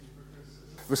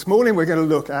This morning we're going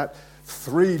to look at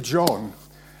 3 John,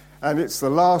 and it's the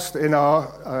last in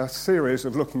our series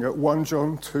of looking at 1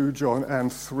 John, 2 John,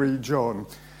 and 3 John.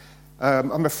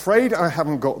 I'm afraid I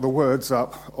haven't got the words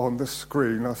up on the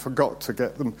screen. I forgot to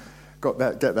get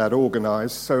that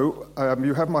organised. So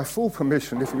you have my full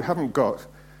permission. If you haven't got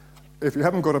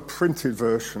a printed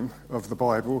version of the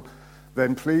Bible,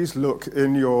 then please look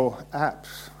in your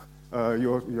apps,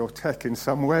 your tech in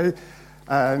some way.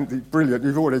 And brilliant,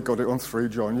 you've already got it on 3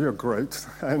 John, you're great.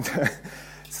 And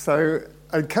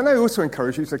and can I also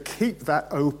encourage you to keep that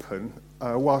open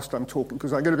whilst I'm talking,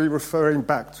 because I'm going to be referring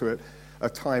back to it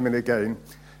time and again.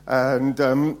 And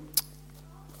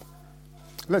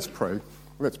let's pray.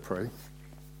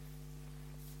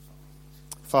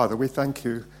 Father, we thank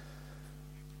you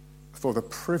for the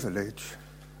privilege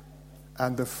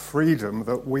and the freedom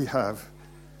that we have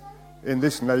in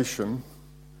this nation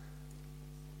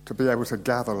to be able to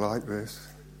gather like this.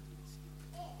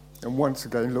 And once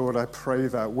again, Lord, I pray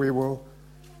that we will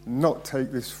not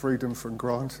take this freedom for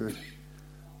granted,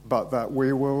 but that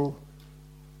we will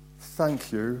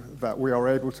thank you that we are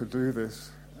able to do this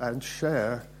and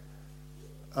share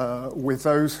with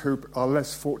those who are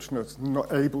less fortunate,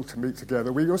 not able to meet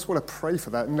together. We also want to pray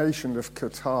for that nation of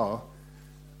Qatar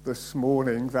this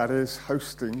morning that is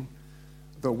hosting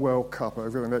the World Cup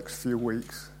over the next few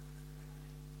weeks.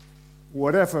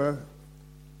 Whatever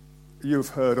you've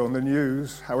heard on the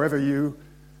news, however you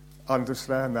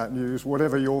understand that news,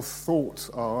 whatever your thoughts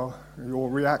are, your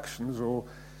reactions or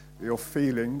your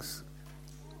feelings,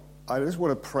 I just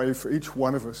want to pray for each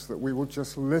one of us that we will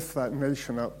just lift that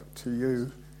nation up to you.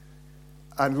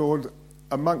 And Lord,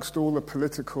 amongst all the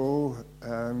political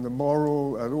and the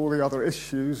moral and all the other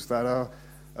issues that are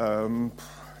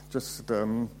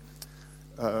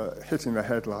hitting the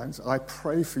headlines, I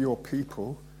pray for your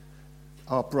people,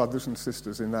 our brothers and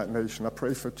sisters in that nation. I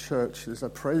pray for churches. I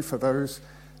pray for those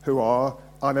who are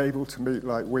unable to meet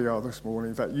like we are this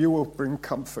morning, that you will bring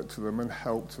comfort to them and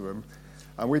help to them.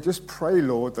 And we just pray,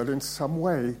 Lord, that in some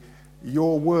way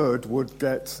your word would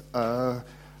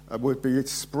be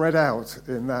spread out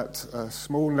in that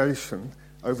small nation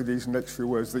over these next few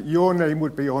words, that your name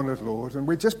would be honoured, Lord. And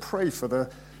we just pray for the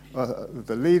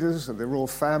leaders and the royal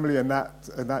family in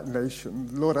that nation.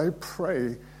 Lord, I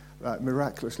pray that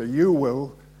miraculously you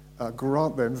will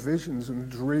grant them visions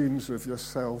and dreams of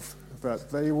yourself,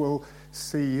 that they will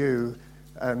see you,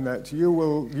 and that you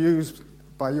will use,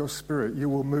 by your Spirit, you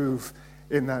will move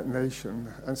in that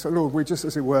nation. And so, Lord, we just,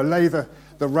 as it were, lay the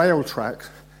rail track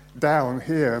down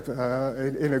here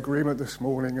in agreement this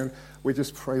morning, and we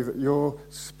just pray that your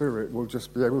Spirit will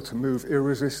just be able to move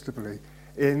irresistibly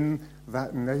in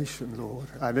that nation, Lord,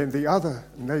 and in the other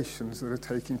nations that are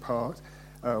taking part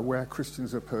where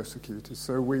Christians are persecuted.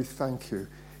 So we thank you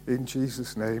in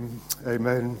Jesus' name.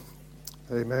 Amen.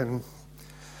 Amen.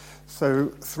 So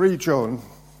 3 John,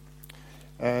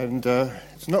 and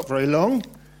it's not very long,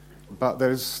 but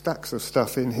there's stacks of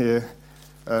stuff in here,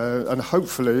 and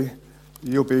hopefully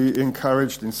you'll be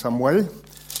encouraged in some way.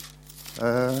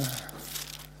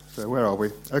 So where are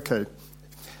we? Okay.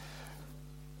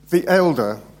 The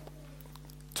elder,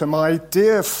 to my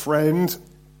dear friend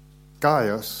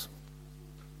Gaius,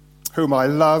 whom I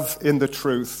love in the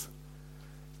truth.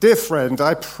 Dear friend,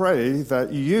 I pray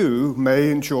that you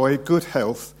may enjoy good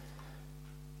health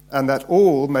and that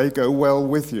all may go well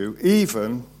with you,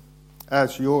 even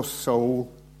as your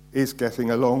soul is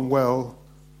getting along well.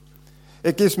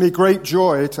 It gives me great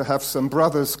joy to have some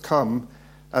brothers come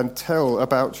and tell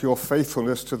about your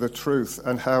faithfulness to the truth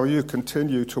and how you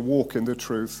continue to walk in the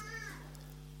truth.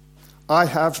 I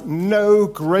have no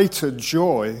greater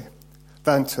joy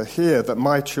than to hear that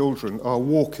my children are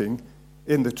walking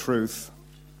in the truth.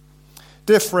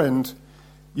 Dear friend,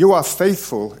 you are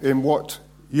faithful in what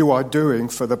you are doing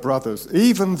for the brothers,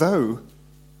 even though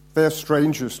they are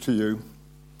strangers to you.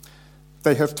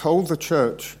 They have told the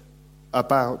church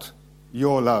about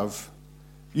your love.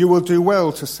 You will do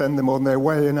well to send them on their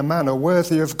way in a manner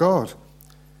worthy of God.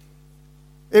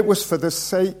 It was for the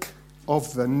sake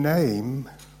of the name,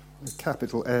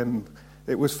 capital M,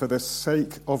 it was for the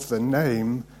sake of the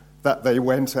name that they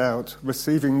went out,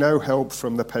 receiving no help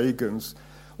from the pagans.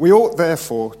 We ought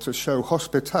therefore to show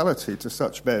hospitality to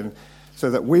such men, so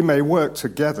that we may work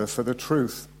together for the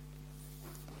truth.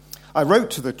 I wrote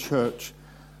to the church,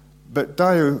 but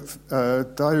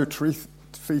Diotrephes,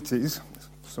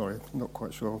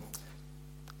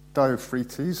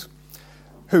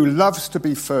 who loves to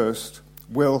be first,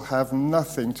 will have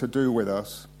nothing to do with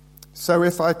us. So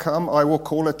if I come, I will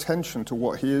call attention to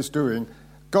what he is doing,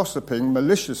 gossiping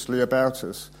maliciously about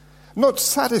us. Not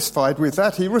satisfied with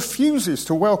that, he refuses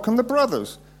to welcome the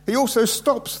brothers. He also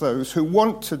stops those who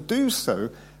want to do so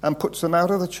and puts them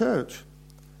out of the church.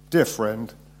 Dear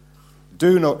friend,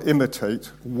 do not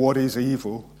imitate what is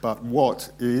evil, but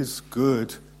what is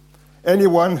good.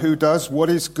 Anyone who does what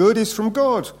is good is from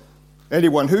God.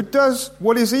 Anyone who does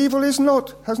what is evil has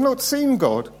not seen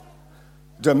God.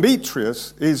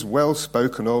 Demetrius is well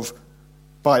spoken of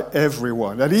by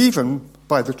everyone, and even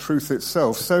by the truth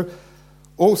itself. So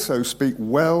also speak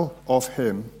well of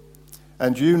him.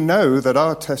 And you know that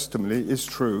our testimony is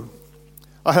true.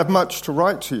 I have much to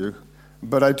write to you,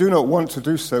 but I do not want to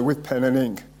do so with pen and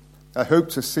ink. I hope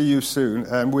to see you soon,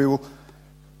 and we will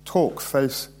talk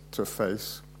face to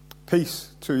face.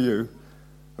 Peace to you.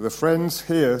 The friends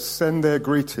here send their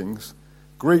greetings.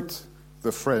 Greet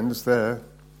the friends there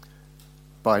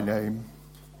by name.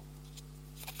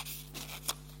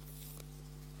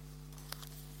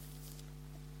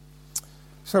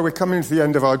 So we're coming to the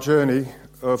end of our journey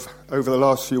of over the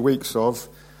last few weeks of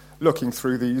looking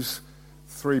through these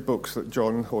three books that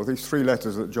John, or these three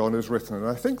letters that John has written. And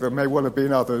I think there may well have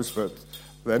been others, but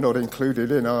they're not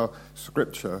included in our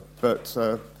scripture. But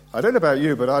I don't know about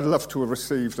you, but I'd love to have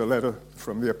received a letter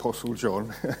from the Apostle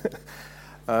John.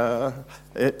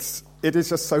 It is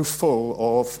just so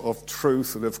full of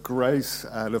truth and of grace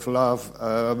and of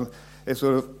love. It's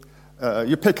sort of,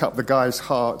 you pick up the guy's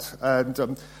heart.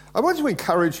 And I want to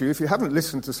encourage you, if you haven't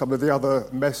listened to some of the other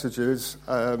messages,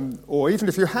 or even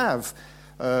if you have,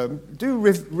 do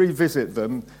revisit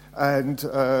them and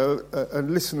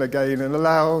listen again and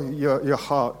allow your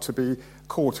heart to be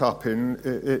caught up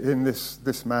in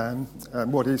this man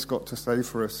and what he's got to say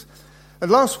for us. And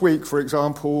last week, for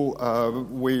example,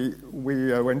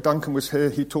 when Duncan was here,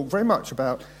 he talked very much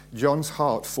about John's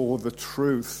heart for the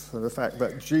truth and the fact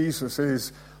that Jesus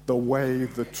is the way,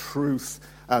 the truth,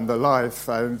 and the life.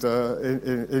 And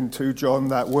in 2 John,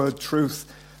 that word truth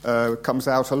comes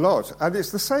out a lot. And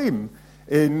it's the same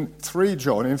in 3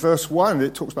 John. In verse 1,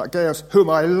 it talks about Gaius, whom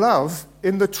I love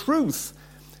in the truth.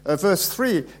 Verse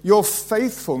 3, your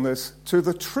faithfulness to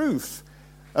the truth.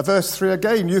 Verse 3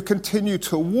 again, you continue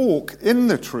to walk in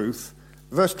the truth.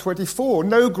 Verse 24,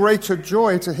 no greater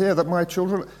joy to hear that my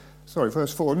children...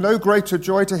 verse 4, no greater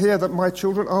joy to hear that my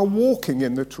children are walking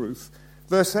in the truth.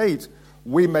 Verse 8,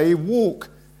 we may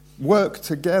work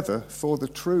together for the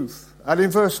truth. And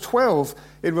in verse 12,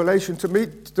 in relation to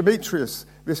Demetrius,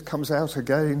 this comes out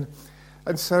again.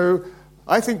 And so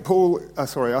I think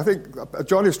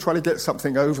John is trying to get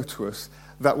something over to us,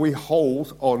 that we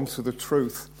hold on to the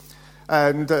truth.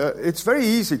 And it's very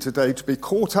easy today to be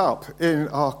caught up in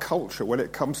our culture when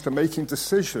it comes to making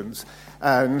decisions.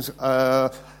 And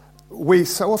we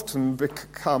so often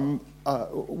become,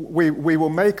 we will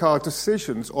make our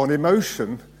decisions on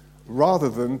emotion rather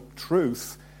than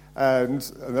truth. And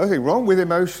nothing wrong with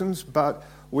emotions, but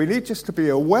we need just to be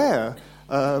aware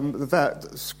that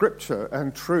Scripture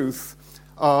and truth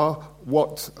are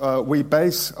what we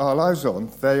base our lives on.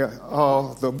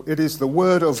 It is the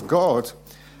Word of God.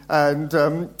 And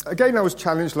again, I was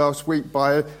challenged last week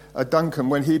by Duncan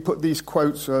when he put these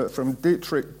quotes from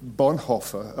Dietrich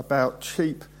Bonhoeffer about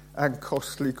cheap and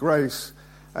costly grace.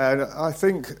 And I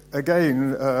think,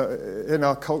 again, in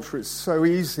our culture, it's so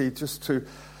easy just to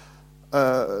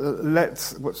let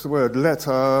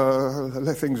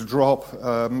things drop,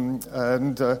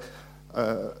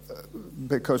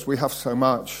 because we have so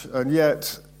much. And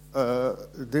yet,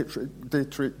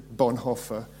 Dietrich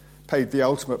Bonhoeffer paid the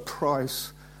ultimate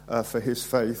price for his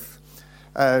faith.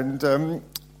 And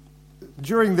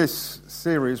during this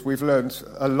series, we've learned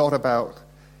a lot about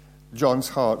John's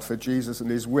heart for Jesus and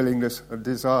his willingness and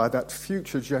desire that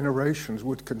future generations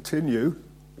would continue,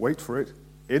 wait for it,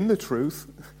 in the truth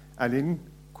and in,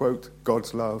 quote,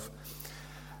 God's love.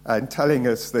 And telling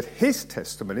us that his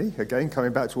testimony, again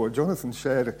coming back to what Jonathan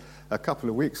shared a couple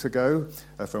of weeks ago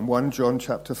from 1 John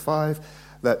chapter 5,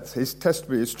 that his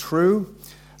testimony is true.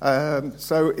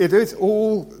 So it is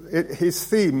his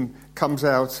theme comes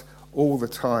out all the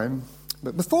time.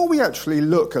 But before we actually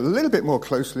look a little bit more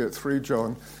closely at 3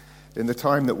 John, in the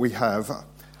time that we have,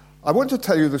 I want to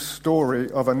tell you the story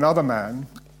of another man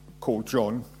called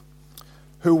John,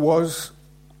 who was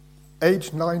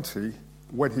age 90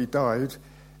 when he died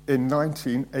in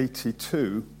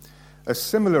 1982, a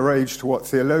similar age to what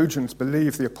theologians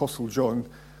believe the Apostle John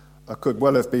could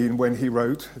well have been when he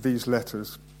wrote these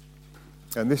letters.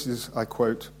 And this is, I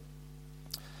quote,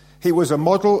 "He was a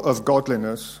model of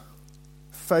godliness,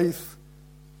 faith,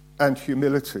 and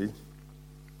humility.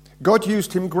 God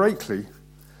used him greatly.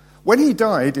 When he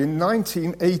died in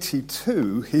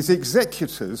 1982, his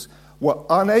executors were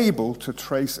unable to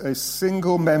trace a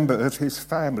single member of his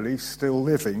family still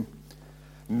living.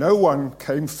 No one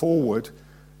came forward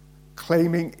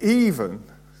claiming even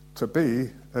to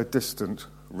be a distant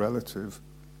relative.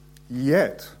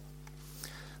 Yet,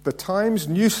 the Times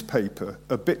newspaper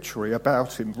obituary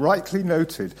about him rightly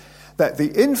noted that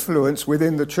the influence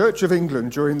within the Church of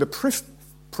England during the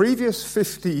previous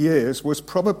 50 years was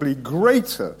probably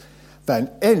greater than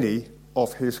any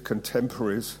of his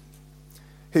contemporaries.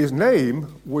 His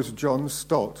name was John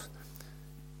Stott.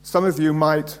 Some of you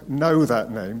might know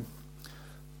that name.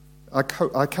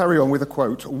 I carry on with a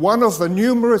quote. One of the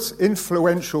numerous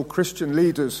influential Christian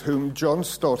leaders whom John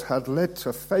Stott had led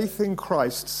to faith in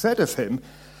Christ said of him,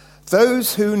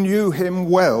 "Those who knew him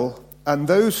well and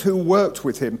those who worked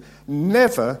with him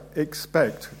never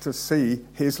expect to see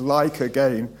his like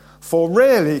again, for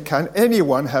rarely can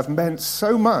anyone have meant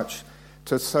so much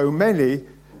to so many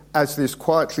as this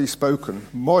quietly spoken,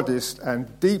 modest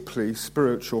and deeply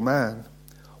spiritual man."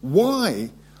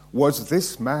 Why was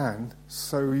this man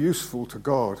so useful to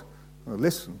God? Now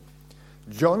listen,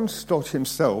 John Stott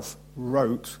himself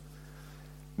wrote,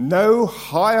 "No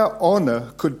higher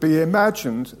honour could be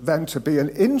imagined than to be an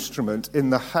instrument in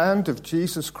the hand of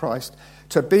Jesus Christ,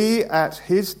 to be at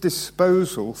his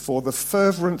disposal for the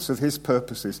furtherance of his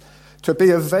purposes, to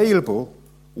be available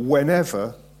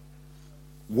whenever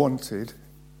wanted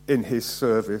in his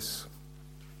service."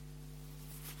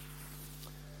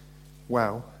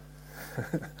 Wow.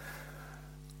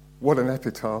 What an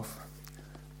epitaph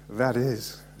that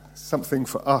is. Something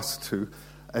for us to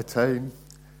attain.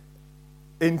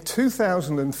 In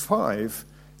 2005,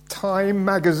 Time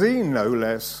magazine, no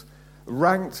less,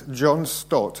 ranked John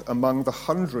Stott among the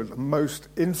 100 most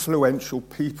influential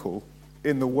people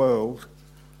in the world.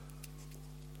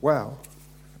 Wow.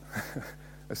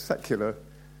 A secular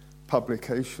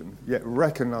publication, yet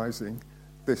recognizing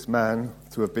this man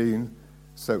to have been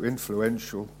so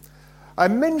influential.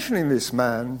 I'm mentioning this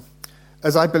man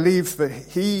as I believe that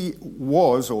he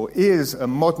was or is a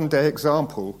modern-day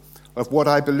example of what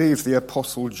I believe the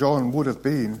Apostle John would have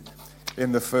been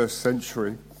in the first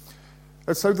century.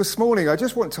 And so this morning I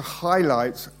just want to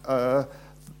highlight the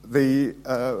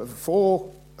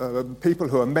four people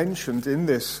who are mentioned in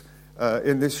this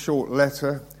short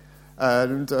letter,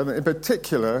 and in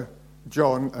particular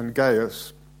John and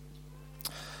Gaius,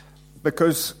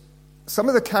 because some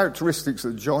of the characteristics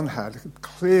that John had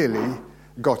clearly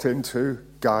got into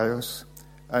Gaius,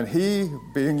 and he,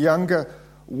 being younger,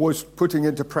 was putting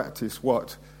into practice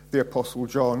what the Apostle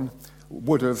John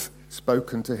would have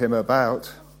spoken to him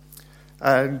about.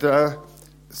 And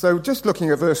so just looking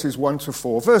at verses 1 to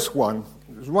 4. Verse 1,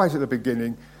 right at the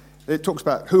beginning, it talks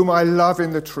about whom I love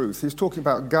in the truth. He's talking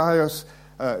about Gaius.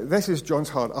 This is John's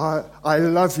heart. I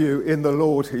love you in the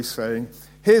Lord, he's saying.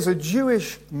 Here's a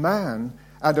Jewish man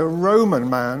and a Roman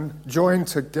man joined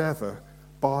together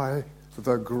by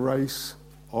the grace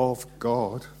of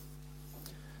God.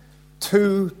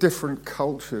 Two different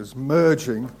cultures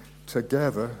merging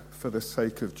together for the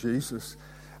sake of Jesus.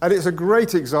 And it's a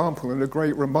great example and a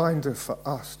great reminder for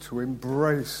us to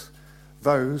embrace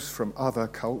those from other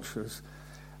cultures.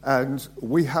 And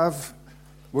we have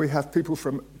people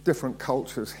from different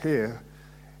cultures here.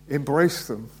 Embrace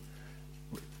them.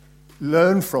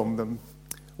 Learn from them.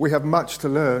 We have much to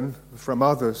learn from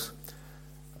others.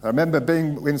 I remember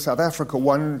being in South Africa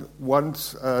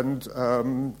once,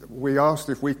 and we asked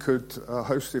if we could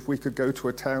go to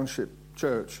a township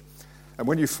church. And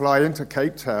when you fly into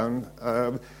Cape Town,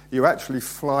 you actually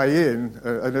fly in,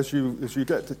 and as you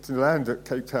get to land at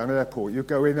Cape Town Airport, you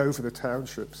go in over the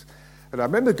townships. And I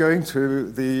remember going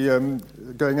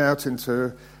out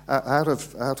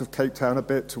of Cape Town a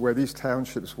bit to where these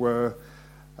townships were,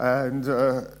 and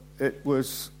it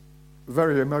was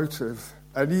very emotive.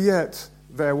 And yet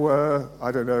there were,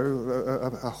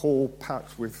 a hall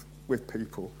packed with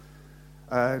people.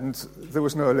 And there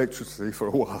was no electricity for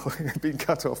a while. It had been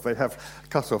cut off. They have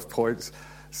cut-off points.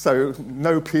 So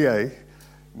no PA,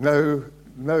 nothing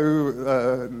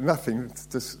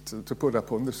to put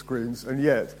up on the screens. And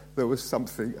yet there was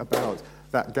something about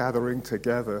that gathering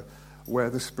together where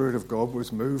the Spirit of God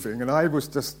was moving. And I was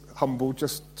just humbled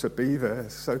just to be there.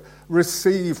 So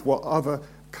receive what other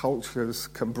cultures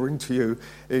can bring to you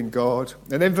in God.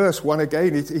 And in verse 1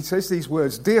 again, he says these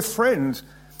words, "Dear friend."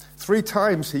 3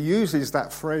 times he uses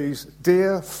that phrase,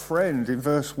 dear friend, in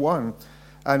verse 1,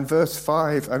 and verse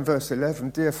 5 and verse 11,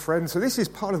 dear friend. So this is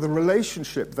part of the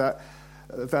relationship that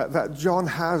John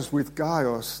has with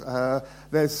Gaius.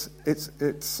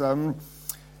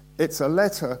 It's a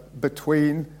letter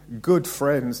between good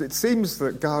friends. It seems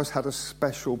that Gaius had a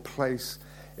special place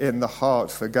in the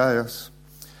heart for Gaius.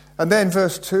 And then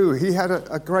verse 2, he had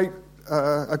a great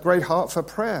heart for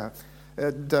prayer.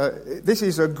 And this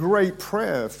is a great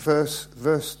prayer,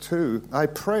 verse 2. I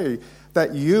pray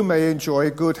that you may enjoy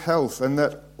good health and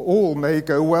that all may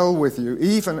go well with you,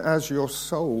 even as your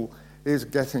soul is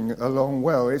getting along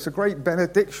well. It's a great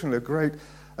benediction, a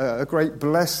great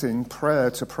blessing prayer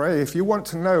to pray. If you want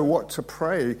to know what to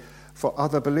pray for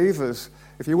other believers,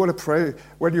 if you want to pray,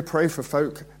 when you pray for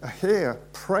folk here,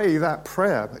 pray that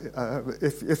prayer.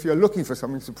 If you're looking for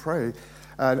something to pray,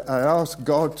 and ask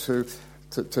God to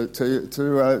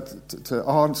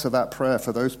answer that prayer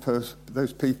for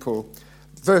those people.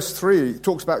 Verse 3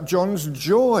 talks about John's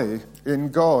joy in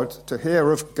God to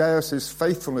hear of Gaius'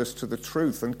 faithfulness to the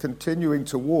truth and continuing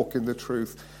to walk in the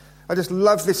truth. I just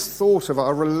love this thought of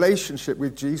our relationship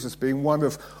with Jesus being one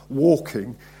of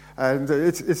walking. And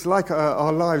it's like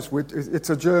our lives, it's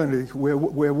a journey,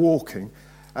 we're walking.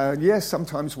 And yes,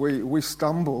 sometimes we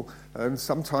stumble, and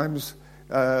sometimes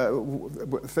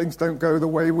things don't go the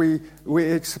way we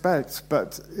expect.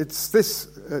 But it's this,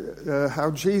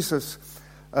 how Jesus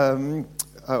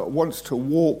wants to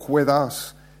walk with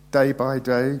us day by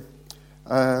day.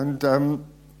 And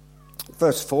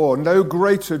verse 4, no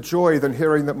greater joy than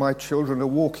hearing that my children are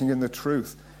walking in the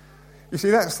truth. You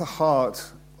see, that's the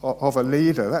heart of a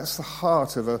leader. That's the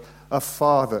heart of a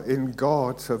father in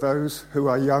God to those who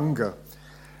are younger.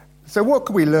 So what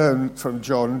can we learn from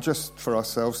John just for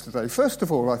ourselves today? First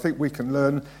of all, I think we can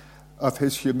learn of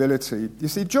his humility. You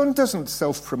see, John doesn't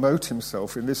self-promote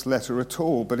himself in this letter at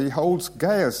all, but he holds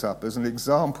Gaius up as an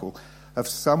example of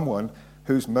someone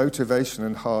whose motivation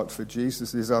and heart for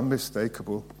Jesus is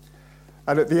unmistakable.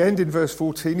 And at the end in verse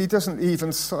 14, he doesn't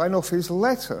even sign off his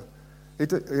letter.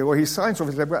 He signs off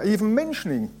his letter without even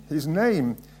mentioning his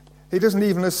name. He doesn't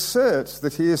even assert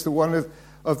that he is the one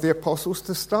of the apostles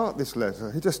to start this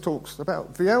letter. He just talks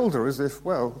about the elder as if,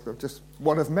 well, just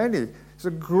one of many. It's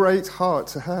a great heart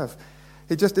to have.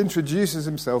 He just introduces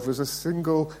himself as a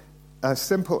simple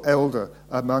elder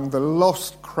among the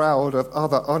lost crowd of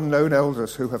other unknown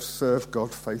elders who have served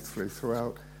God faithfully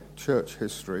throughout church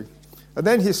history. And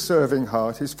then his serving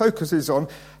heart, his focus is on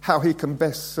how he can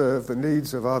best serve the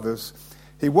needs of others.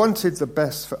 He wanted the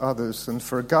best for others and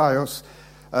for Gaius,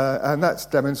 and that's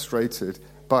demonstrated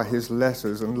by his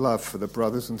letters and love for the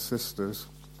brothers and sisters.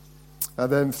 And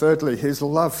then thirdly, his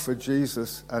love for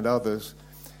Jesus and others.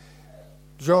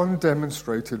 John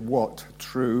demonstrated what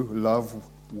true love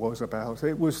was about.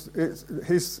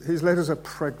 His letters are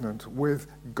pregnant with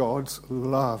God's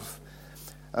love.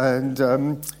 And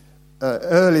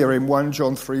earlier in 1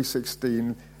 John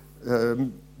 3:16,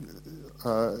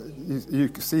 you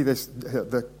can see this.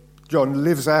 John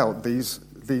lives out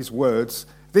these words.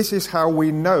 This is how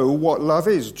we know what love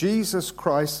is. Jesus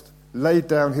Christ laid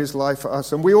down his life for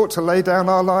us, and we ought to lay down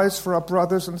our lives for our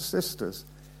brothers and sisters.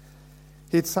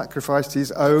 He'd sacrificed his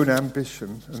own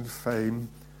ambition and fame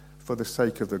for the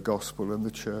sake of the gospel and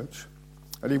the church,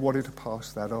 and he wanted to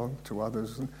pass that on to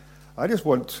others. And I just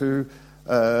want to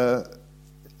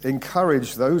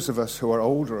encourage those of us who are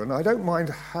older, and I don't mind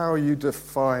how you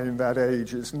define that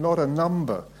age. It's not a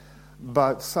number,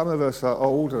 but some of us are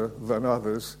older than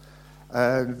others.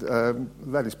 And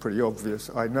that is pretty obvious,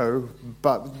 I know.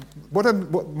 But what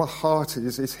my heart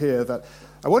is here, that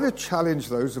I want to challenge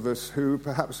those of us who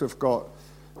perhaps have got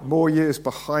more years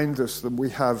behind us than we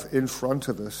have in front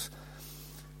of us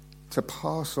to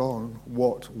pass on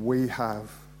what we have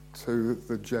to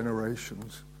the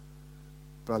generations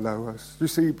below us. You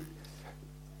see,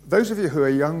 those of you who are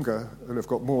younger and have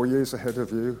got more years ahead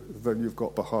of you than you've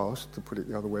got behind, to put it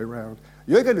the other way around,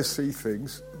 you're going to see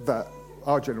things that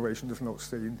our generation has not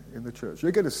seen in the church.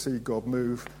 You're going to see God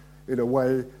move in a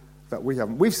way that we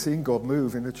haven't. We've seen God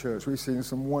move in the church. We've seen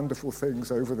some wonderful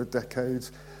things over the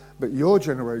decades, but your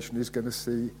generation is going to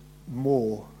see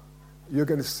more. You're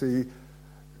going to see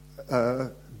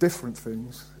different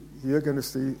things. You're going to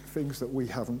see things that we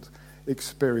haven't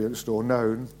experienced or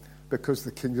known, because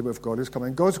the kingdom of God is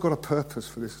coming. God's got a purpose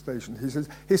for this station. He says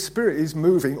his spirit is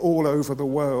moving all over the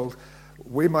world.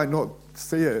 We might not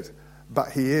see it,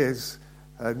 but he is.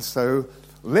 And so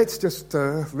let's just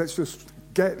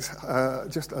get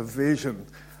just a vision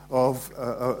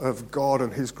of God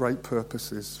and his great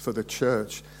purposes for the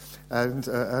church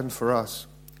and for us.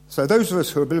 So those of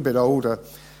us who are a little bit older,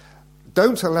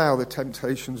 don't allow the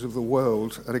temptations of the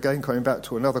world, and again coming back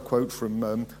to another quote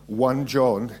from 1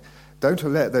 John, don't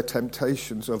let the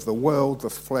temptations of the world, the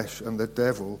flesh and the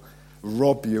devil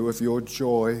rob you of your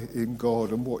joy in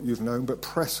God and what you've known, but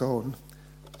press on.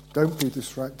 Don't be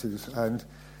distracted and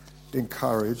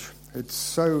encourage. It's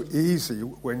so easy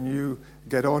when you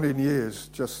get on in years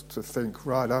just to think,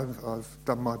 right, I've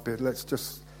done my bit, let's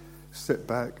just sit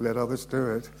back, let others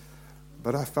do it.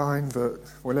 But I find that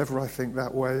whenever I think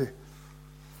that way,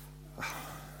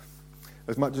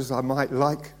 as much as I might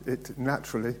like it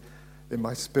naturally in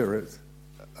my spirit,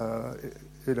 I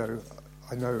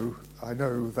know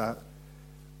that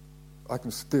I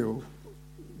can still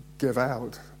give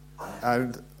out.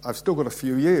 And I've still got a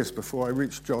few years before I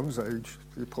reach John's age,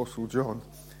 the Apostle John.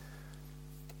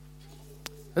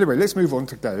 Anyway, let's move on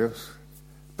to Gaius.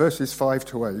 Verses 5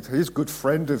 to 8. He's a good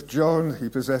friend of John. He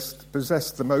possessed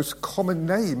the most common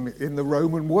name in the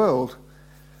Roman world.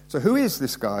 So who is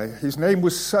this guy? His name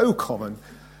was so common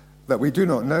that we do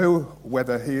not know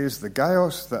whether he is the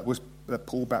Gaius that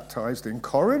Paul baptized in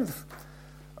Corinth,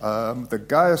 the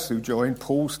Gaius who joined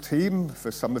Paul's team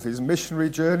for some of his missionary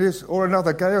journeys, or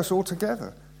another Gaius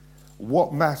altogether.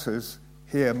 What matters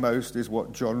here most is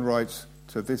what John writes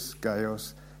to this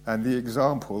Gaius and the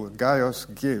example that Gaius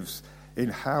gives in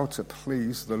how to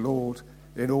please the Lord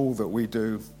in all that we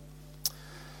do.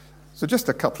 So just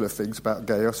a couple of things about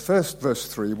Gaius. First, verse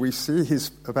 3, we see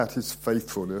about his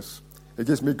faithfulness. It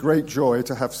gives me great joy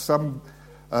to have some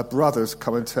brothers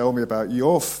come and tell me about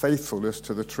your faithfulness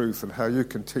to the truth and how you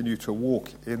continue to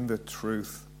walk in the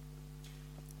truth.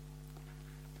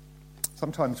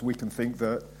 Sometimes we can think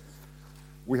that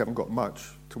we haven't got much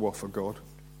to offer God.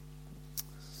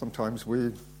 Sometimes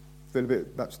we feel a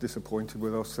bit perhaps disappointed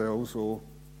with ourselves, or,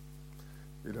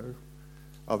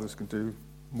 others can do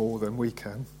more than we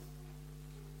can.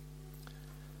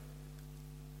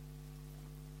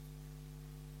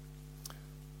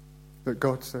 But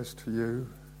God says to you,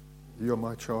 you're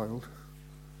my child.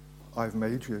 I've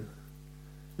made you.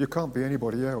 You can't be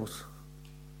anybody else.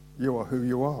 You are who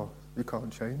you are. You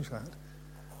can't change that.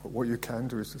 But what you can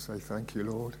do is to say, thank you,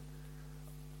 Lord.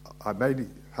 I may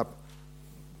have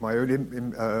my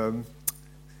own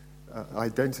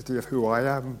identity of who I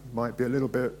am might be a little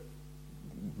bit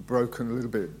broken, a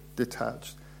little bit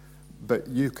detached, but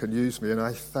you can use me, and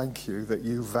I thank you that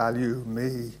you value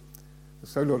me.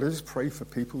 So, Lord, I just pray for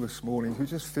people this morning who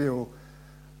just feel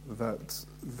that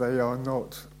they are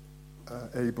not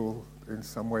able in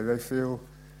some way. They feel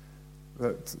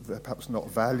that they're perhaps not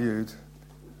valued.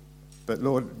 But,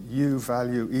 Lord, you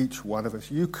value each one of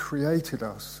us. You created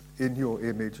us in your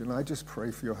image, and I just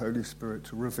pray for your Holy Spirit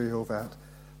to reveal that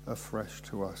afresh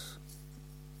to us.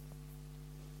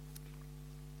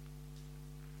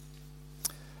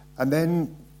 And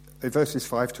then in verses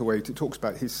 5 to 8, it talks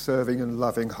about his serving and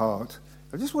loving heart.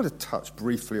 I just want to touch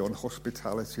briefly on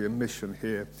hospitality and mission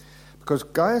here, because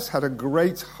Gaius had a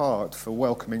great heart for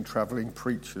welcoming travelling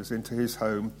preachers into his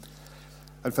home.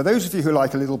 And for those of you who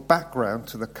like a little background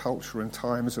to the culture and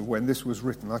times of when this was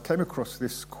written, I came across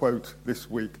this quote this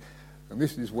week, and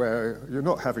this is where you're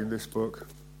not having this book,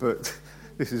 but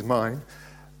this is mine.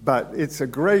 But it's a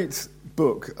great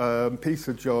book,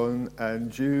 Peter, John,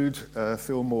 and Jude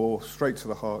Fillmore, Straight to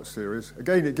the Heart series.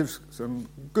 Again, it gives some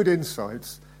good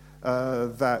insights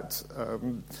that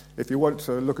if you want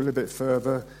to look a little bit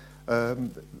further,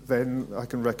 then I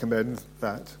can recommend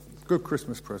that. Good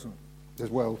Christmas present as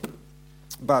well.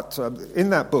 But in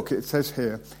that book, it says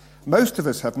here, most of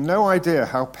us have no idea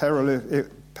how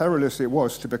perilous it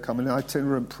was to become an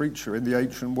itinerant preacher in the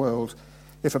ancient world.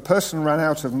 If a person ran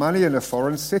out of money in a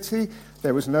foreign city,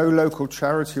 there was no local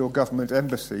charity or government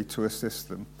embassy to assist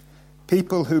them.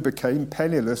 People who became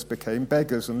penniless became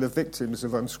beggars and the victims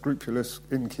of unscrupulous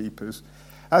innkeepers.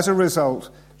 As a result,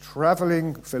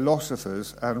 travelling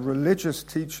philosophers and religious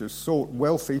teachers sought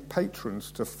wealthy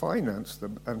patrons to finance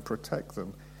them and protect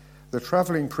them. The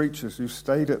travelling preachers who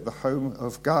stayed at the home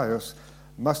of Gaius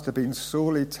must have been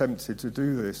sorely tempted to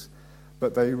do this,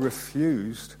 but they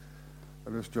refused,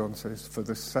 and as John says, for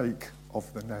the sake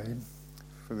of the name,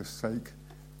 for the sake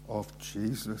of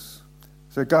Jesus.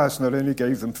 So Gaius not only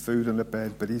gave them food and a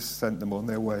bed, but he sent them on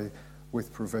their way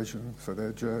with provision for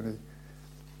their journey.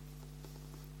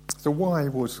 So why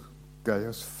was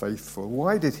Gaius faithful?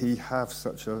 Why did he have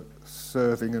such a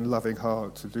serving and loving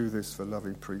heart to do this for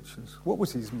loving preachers? What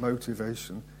was his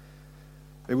motivation?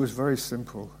 It was very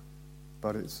simple,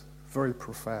 but it's very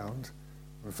profound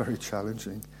and very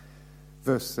challenging.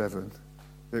 Verse 7,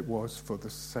 it was for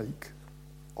the sake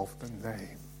of the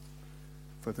name.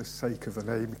 For the sake of the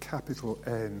name, capital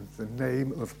N, the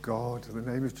name of God, the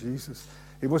name of Jesus.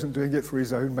 He wasn't doing it for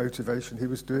his own motivation. He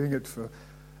was doing it for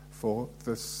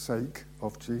the sake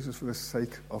of Jesus, for the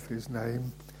sake of his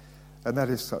name. And that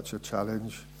is such a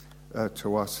challenge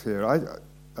to us here.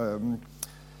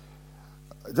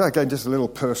 Again, just a little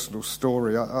personal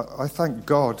story. I thank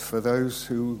God for those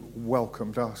who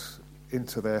welcomed us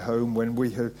into their home when we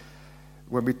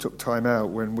took time out,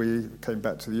 when we came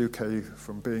back to the UK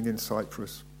from being in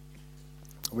Cyprus.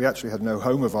 We actually had no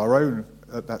home of our own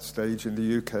at that stage in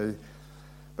the UK.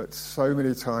 But so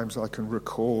many times I can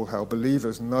recall how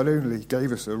believers not only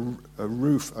gave us a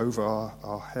roof over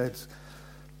our heads,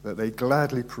 that they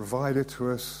gladly provided to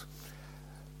us,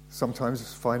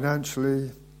 sometimes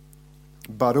financially,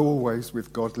 but always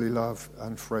with godly love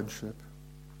and friendship.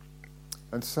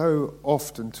 And so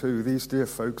often, too, these dear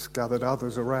folks gathered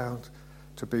others around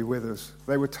to be with us.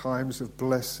 They were times of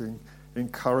blessing,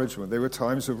 encouragement. They were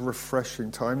times of refreshing,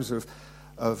 times of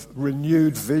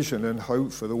renewed vision and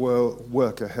hope for the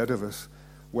work ahead of us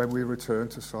when we return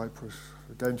to Cyprus.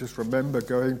 Again, just remember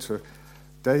going to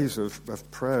days of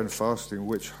prayer and fasting,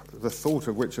 which the thought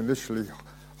of which initially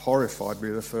horrified me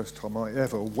the first time I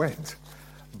ever went.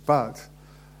 But,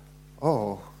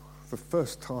 the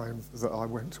first time that I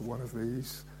went to one of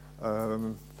these,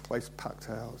 place packed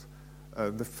out,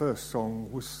 the first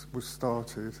song was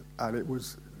started, and it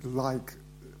was like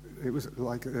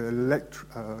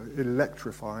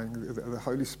electrifying. The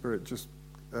Holy Spirit just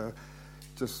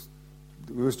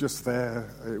was just there.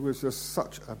 It was just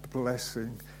such a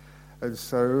blessing. And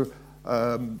so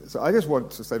I just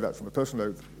want to say that from a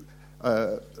personal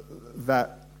note,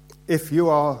 that if you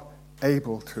are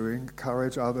able to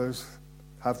encourage others,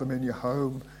 have them in your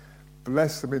home,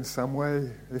 bless them in some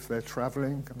way if they're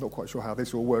traveling. I'm not quite sure how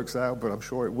this all works out, but I'm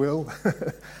sure it will.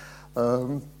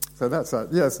 So that's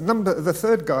that. Yes, the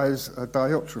third guy is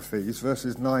Diotrephes,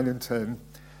 verses 9 and 10.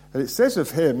 And it says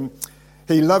of him,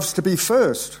 he loves to be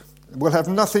first, will have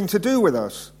nothing to do with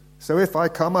us. So if I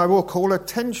come, I will call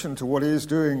attention to what he is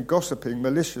doing, gossiping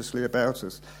maliciously about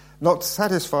us. Not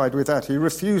satisfied with that, he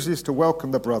refuses to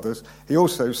welcome the brothers. He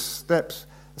also stops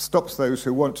those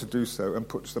who want to do so and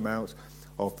puts them out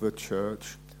of the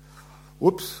church.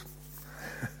 Whoops.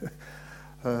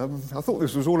 I thought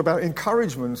this was all about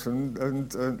encouragement and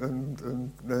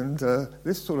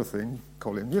this sort of thing,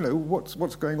 Colin. You know,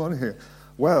 what's going on here?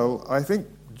 Well, I think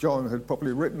John had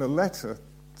probably written a letter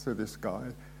to this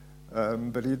guy,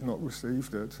 but he'd not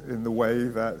received it in the way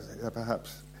that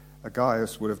perhaps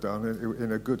Gaius would have done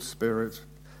in a good spirit.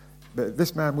 But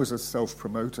this man was a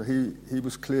self-promoter. He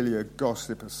was clearly a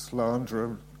gossip, a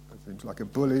slanderer, things like a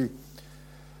bully.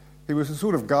 He was the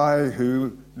sort of guy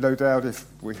who, no doubt, if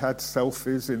we had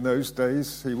selfies in those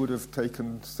days, he would have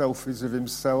taken selfies of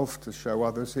himself to show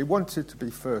others. He wanted to be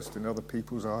first in other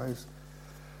people's eyes.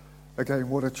 Again,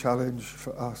 what a challenge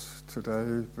for us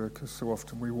today, because so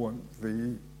often we want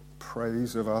the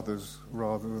praise of others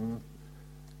rather than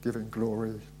giving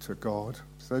glory to God.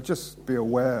 So just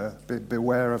beware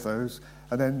of those.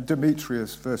 And then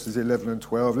Demetrius, verses 11 and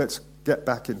 12. Let's get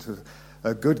back into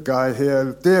a good guy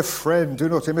here. Dear friend, do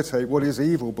not imitate what is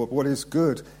evil, but what is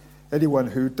good. Anyone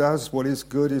who does what is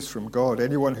good is from God.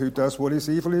 Anyone who does what is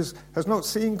evil has not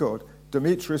seen God.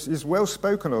 Demetrius is well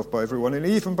spoken of by everyone, and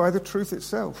even by the truth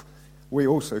itself. We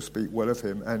also speak well of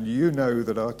him, and you know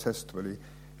that our testimony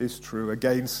is true.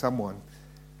 Again, someone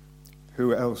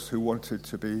who wanted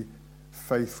to be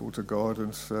faithful to God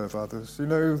and serve others. You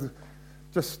know,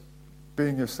 just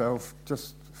being yourself,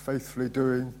 just faithfully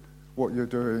doing what you're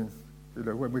doing. You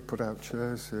know, when we put out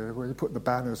chairs here, when you put the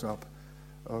banners up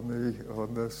on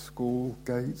the school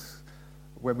gates,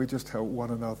 when we just help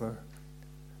one another,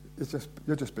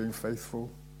 you're just being faithful.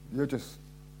 You're just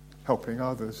helping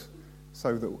others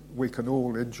so that we can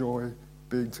all enjoy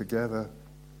being together.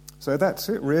 So that's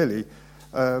it, really.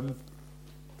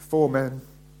 4 men.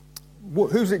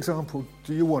 Whose example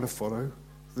do you want to follow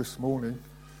this morning?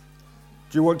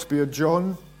 Do you want to be a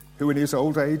John who in his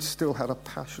old age still had a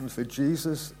passion for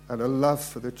Jesus and a love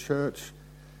for the church,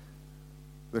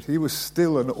 that he was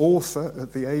still an author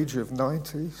at the age of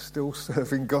 90, still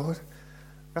serving God?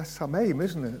 That's some aim,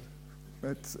 isn't it?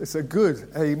 It's a good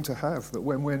aim to have, that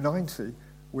when we're 90,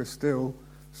 we're still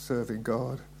serving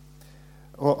God.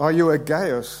 Or are you a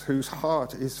Gaius whose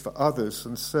heart is for others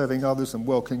and serving others and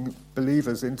welcoming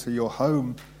believers into your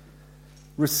home,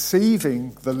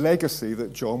 receiving the legacy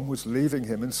that John was leaving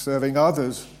him and serving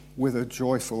others with a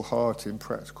joyful heart in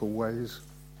practical ways?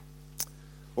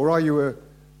 Or are you a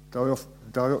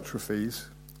Diotrephes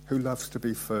who loves to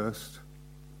be first?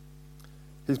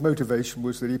 His motivation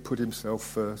was that he put himself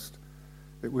first.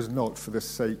 It was not for the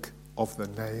sake of the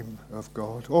name of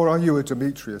God. Or are you a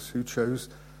Demetrius who chose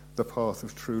the path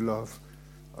of true love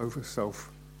over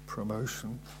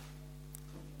self-promotion?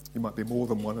 You might be more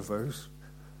than one of those.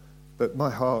 But my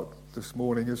heart this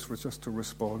morning is for just to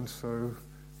respond. So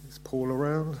is Paul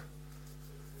around?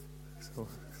 So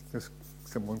there's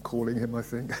someone calling him, I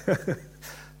think.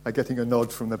 I'm getting a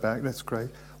nod from the back. That's great.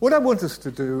 What I want us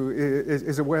to do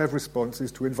is a way of response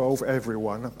is to involve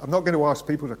everyone. I'm not going to ask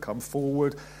people to come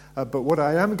forward, but what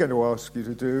I am going to ask you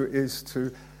to do is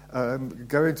to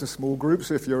Go into small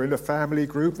groups. If you're in a family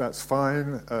group, that's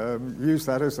fine. Use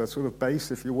that as a sort of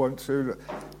base if you want to.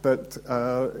 But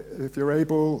if you're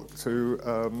able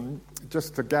to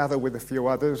just to gather with a few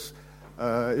others,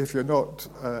 if you're not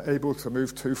able to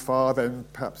move too far, then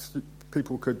perhaps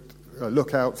people could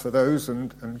look out for those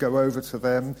and go over to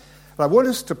them. I want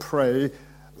us to pray.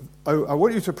 I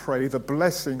want you to pray the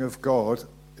blessing of God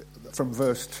from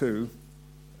verse 2.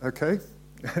 Okay?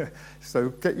 So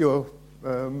get your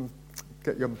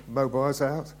mobiles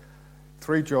out.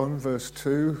 3 John verse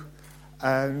 2,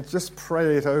 and just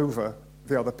pray it over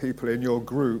the other people in your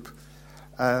group.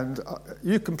 And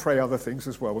you can pray other things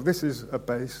as well. Well, this is a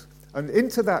base. And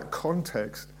into that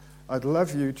context, I'd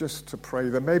love you just to pray.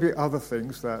 There may be other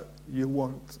things that you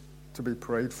want to be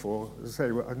prayed for. As I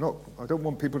say, I don't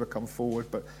want people to come forward,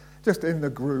 but just in the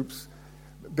groups,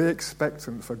 be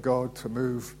expectant for God to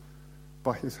move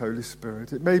by his Holy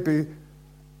Spirit. It may be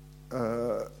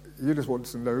you just want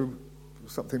to know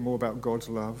something more about God's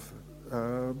love.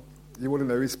 You want to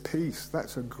know his peace.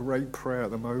 That's a great prayer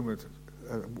at the moment.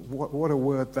 What a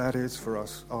word that is for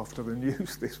us after the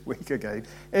news this week again.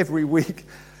 Every week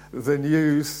the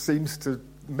news seems to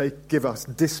give us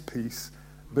dis-peace,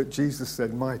 but Jesus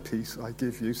said, my peace I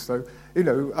give you. So,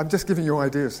 I'm just giving you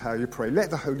ideas how you pray. Let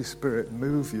the Holy Spirit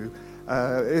move you.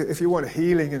 If you want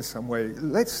healing in some way,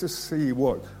 let's just see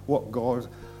what God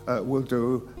will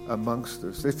do amongst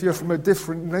us. If you're from a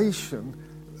different nation,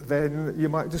 then you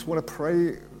might just want to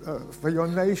pray for your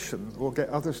nation, or get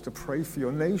others to pray for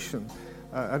your nation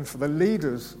and for the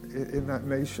leaders in that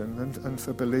nation and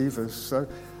for believers. So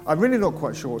I'm really not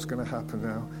quite sure what's going to happen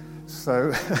now.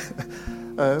 So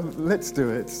let's do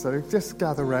it. So just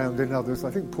gather round in others.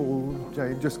 I think Paul,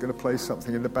 Jane, just going to play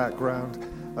something in the background.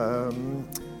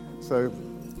 So,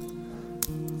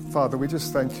 Father, we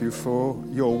just thank you for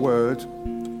your word.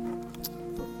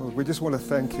 We just want to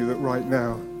thank you that right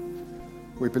now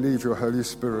we believe your Holy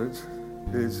Spirit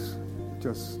is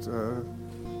just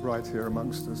right here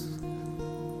amongst us.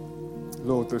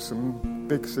 Lord, there's some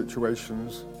big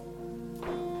situations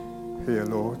here,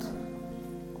 Lord.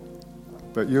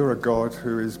 But you're a God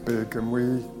who is big, and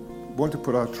we want to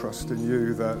put our trust in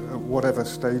you that at whatever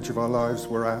stage of our lives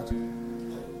we're at,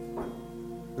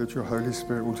 that your Holy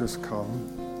Spirit will just come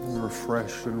and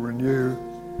refresh and renew,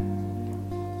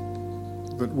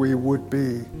 that we would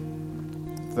be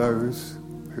those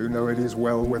who know it is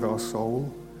well with our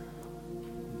soul,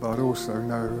 but also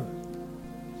know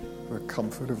the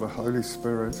comfort of the Holy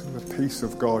Spirit and the peace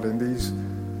of God in these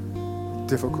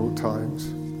difficult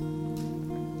times.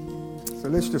 So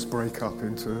let's just break up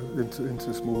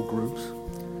into small groups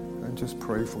and just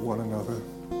pray for one another.